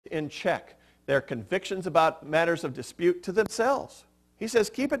in check their convictions about matters of dispute to themselves. He says,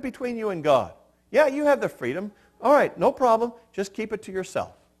 keep it between you and God. Yeah, you have the freedom. All right, no problem. Just keep it to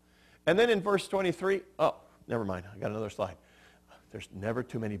yourself. And then in verse 23, oh, never mind. I got another slide. There's never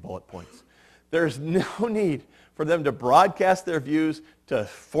too many bullet points. There's no need for them to broadcast their views, to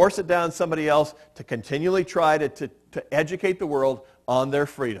force it down somebody else, to continually try to educate the world on their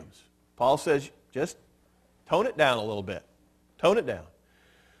freedoms. Paul says, just tone it down a little bit. Tone it down.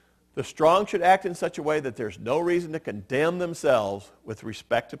 The strong should act in such a way that there's no reason to condemn themselves with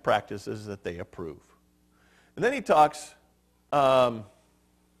respect to practices that they approve. And then he talks about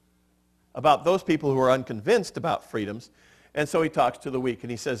those people who are unconvinced about freedoms, and so he talks to the weak.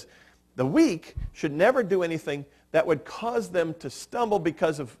 And he says, the weak should never do anything that would cause them to stumble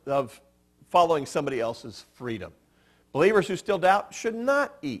because of following somebody else's freedom. Believers who still doubt should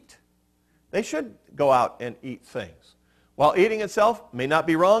not eat. They should go out and eat things. While eating itself may not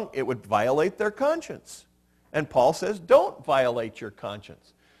be wrong, it would violate their conscience. And Paul says, don't violate your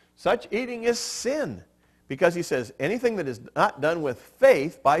conscience. Such eating is sin, because he says anything that is not done with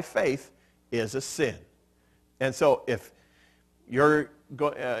faith, by faith, is a sin. And so if you're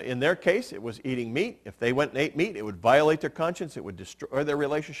in their case, it was eating meat. If they went and ate meat, it would violate their conscience. It would destroy their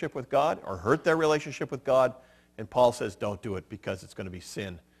relationship with God or hurt their relationship with God. And Paul says, don't do it because it's going to be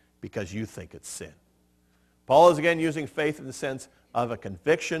sin, because you think it's sin. Paul is again using faith in the sense of a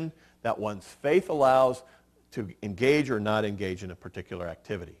conviction that one's faith allows to engage or not engage in a particular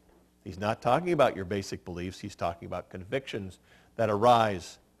activity. He's not talking about your basic beliefs. He's talking about convictions that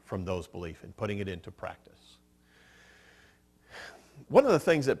arise from those beliefs and putting it into practice. One of the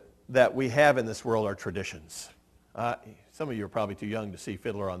things that we have in this world are traditions. Some of you are probably too young to see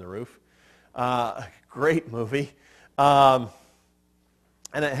Fiddler on the Roof. Great movie. And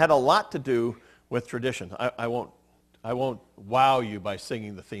it had a lot to do with tradition. I won't wow you by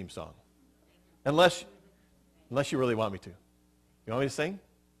singing the theme song. Unless you really want me to. You want me to sing?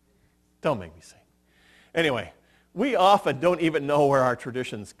 Don't make me sing. Anyway, we often don't even know where our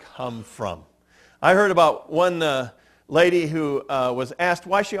traditions come from. I heard about one lady who was asked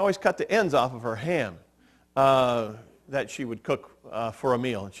why she always cut the ends off of her ham that she would cook for a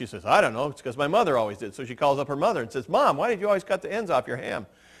meal. And she says, I don't know, it's because my mother always did. So she calls up her mother and says, Mom, why did you always cut the ends off your ham?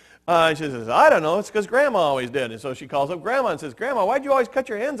 And she says, I don't know, it's because Grandma always did. And so she calls up Grandma and says, Grandma, why did you always cut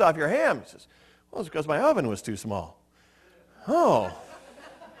your ends off your ham? She says, well, it's because my oven was too small. Oh.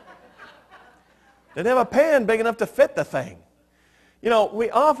 Didn't have a pan big enough to fit the thing. You know, we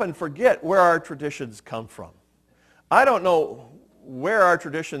often forget where our traditions come from. I don't know where our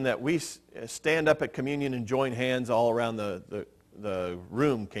tradition that we stand up at communion and join hands all around the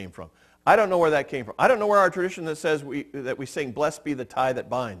room came from. I don't know where that came from. I don't know where our tradition that says that we sing, blessed be the tie that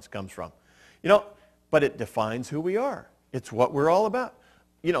binds, comes from. You know, but it defines who we are. It's what we're all about.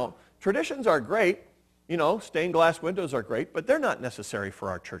 You know, traditions are great. You know, stained glass windows are great, but they're not necessary for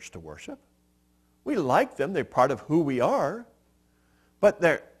our church to worship. We like them. They're part of who we are, but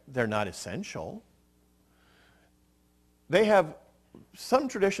they're not essential. Some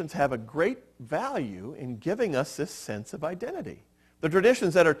traditions have a great value in giving us this sense of identity. The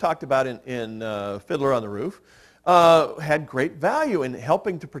traditions that are talked about in Fiddler on the Roof had great value in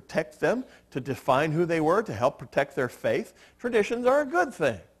helping to protect them, to define who they were, to help protect their faith. Traditions are a good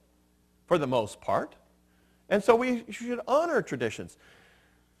thing, for the most part. And so we should honor traditions.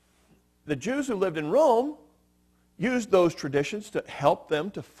 The Jews who lived in Rome used those traditions to help them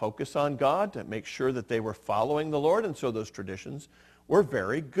to focus on God, to make sure that they were following the Lord, and so those traditions were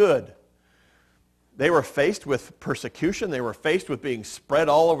very good. They were faced with persecution. They were faced with being spread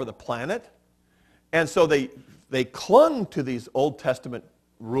all over the planet. And so they clung to these Old Testament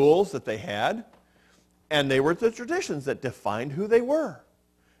rules that they had, and they were the traditions that defined who they were.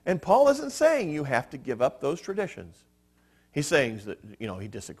 And Paul isn't saying you have to give up those traditions. He's saying that, you know, he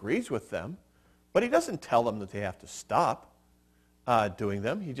disagrees with them, but he doesn't tell them that they have to stop doing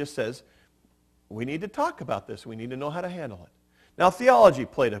them. He just says, we need to talk about this. We need to know how to handle it. Now, theology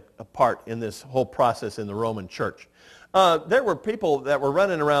played a part in this whole process in the Roman church. There were people that were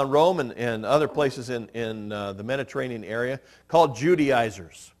running around Rome and other places in the Mediterranean area called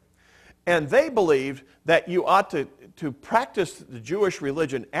Judaizers. And they believed that you ought to practice the Jewish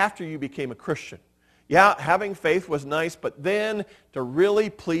religion after you became a Christian. Yeah, having faith was nice, but then to really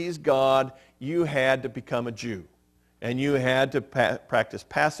please God, you had to become a Jew. And you had to practice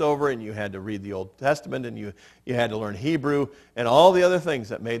Passover, and you had to read the Old Testament, and you had to learn Hebrew, and all the other things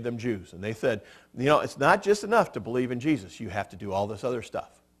that made them Jews. And they said, you know, it's not just enough to believe in Jesus. You have to do all this other stuff.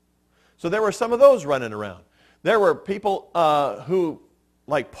 So there were some of those running around. There were people who,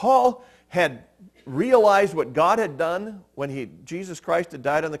 like Paul, had realized what God had done when Jesus Christ had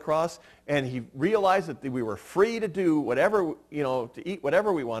died on the cross, and he realized that we were free to do whatever, to eat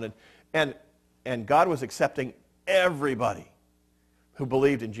whatever we wanted, and God was accepting everybody who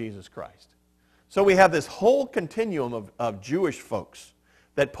believed in Jesus Christ. So we have this whole continuum of Jewish folks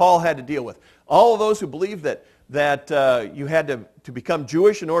that Paul had to deal with. All of those who believed that you had to become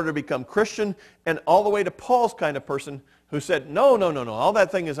Jewish in order to become Christian, and all the way to Paul's kind of person who said, no, all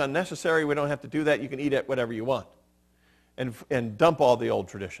that thing is unnecessary, we don't have to do that, you can eat it whatever you want, and dump all the old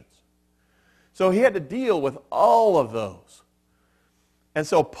traditions. So he had to deal with all of those. And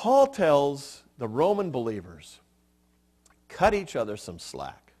so Paul tells the Roman believers, cut each other some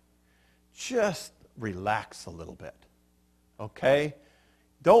slack. Just relax a little bit, okay?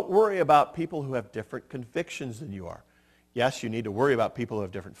 Don't worry about people who have different convictions than you are. Yes, you need to worry about people who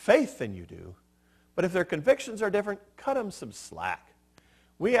have different faith than you do, but if their convictions are different, cut them some slack.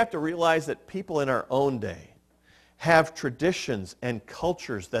 We have to realize that people in our own day have traditions and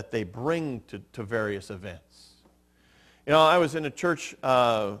cultures that they bring to various events. I was in a church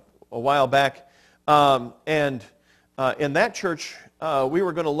a while back, and in that church, we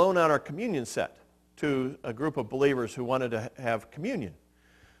were going to loan out our communion set to a group of believers who wanted to have communion.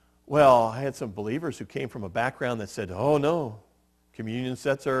 Well, I had some believers who came from a background that said, oh no, communion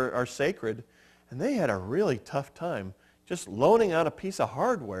sets are sacred. And they had a really tough time just loaning out a piece of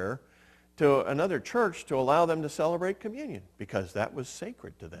hardware to another church to allow them to celebrate communion, because that was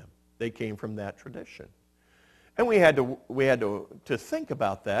sacred to them. They came from that tradition. And we had to think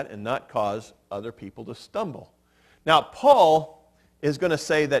about that and not cause other people to stumble. Now, Paul is going to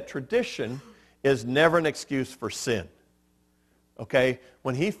say that tradition is never an excuse for sin. Okay?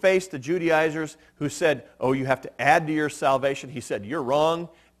 When he faced the Judaizers who said, oh, you have to add to your salvation, he said, you're wrong,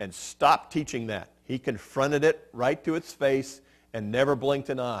 and stop teaching that. He confronted it right to its face and never blinked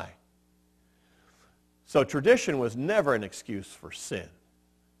an eye. So tradition was never an excuse for sin.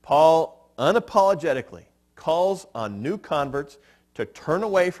 Paul unapologetically calls on new converts to turn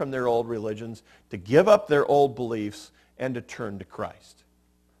away from their old religions, to give up their old beliefs, and to turn to Christ.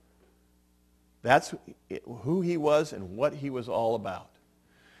 That's who he was and what he was all about.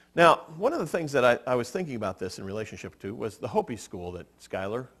 Now, one of the things that I was thinking about this in relationship to was the Hopi school that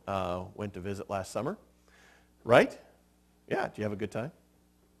Skylar went to visit last summer. Right? Yeah, did you have a good time?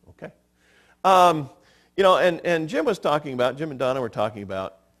 Okay. And Jim and Donna were talking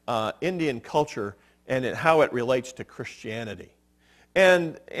about Indian culture and how it relates to Christianity.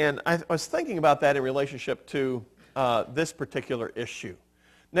 And I was thinking about that in relationship to this particular issue.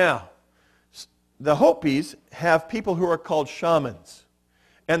 Now, the Hopis have people who are called shamans.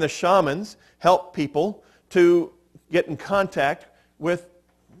 And the shamans help people to get in contact with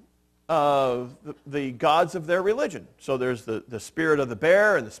the gods of their religion. So there's the spirit of the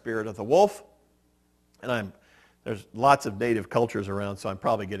bear and the spirit of the wolf. And there's lots of native cultures around, so I'm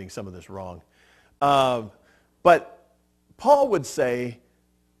probably getting some of this wrong. But Paul would say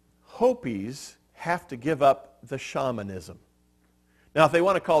Hopis have to give up the shamanism. Now, if they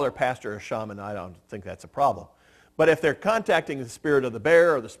want to call their pastor a shaman, I don't think that's a problem. But if they're contacting the spirit of the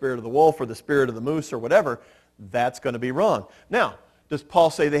bear or the spirit of the wolf or the spirit of the moose or whatever, that's going to be wrong. Now, does Paul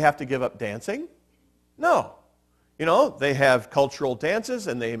say they have to give up dancing? No. They have cultural dances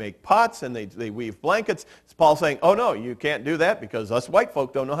and they make pots and they weave blankets. Is Paul saying, oh no, you can't do that because us white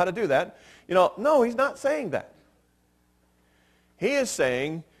folk don't know how to do that? No, he's not saying that. He is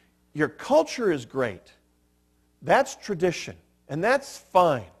saying your culture is great. That's tradition. And that's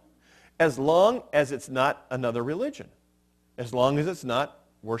fine, as long as it's not another religion, as long as it's not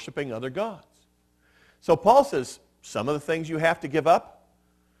worshiping other gods. So Paul says some of the things you have to give up.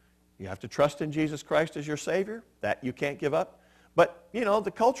 You have to trust in Jesus Christ as your Savior. That you can't give up. But,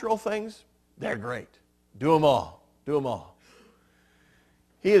 the cultural things, they're great. Do them all. Do them all.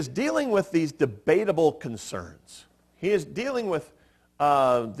 He is dealing with these debatable concerns. He is dealing with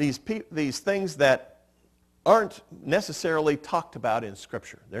these things that aren't necessarily talked about in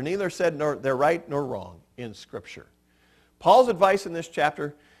Scripture. They're neither said nor they're right nor wrong in Scripture. Paul's advice in this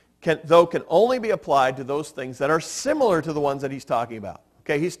chapter can only be applied to those things that are similar to the ones that he's talking about.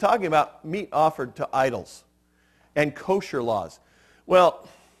 Okay, he's talking about meat offered to idols and kosher laws. Well,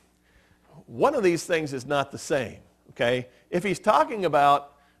 one of these things is not the same. Okay, if he's talking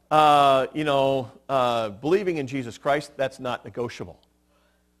about believing in Jesus Christ, that's not negotiable.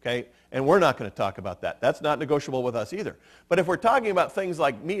 Okay, and we're not going to talk about that. That's not negotiable with us either. But if we're talking about things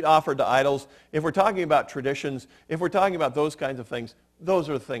like meat offered to idols, if we're talking about traditions, if we're talking about those kinds of things, those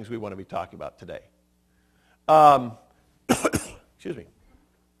are the things we want to be talking about today. Excuse me.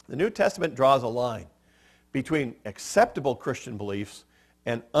 The New Testament draws a line between acceptable Christian beliefs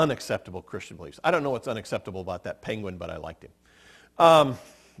and unacceptable Christian beliefs. I don't know what's unacceptable about that penguin, but I liked him.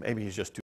 Maybe he's just too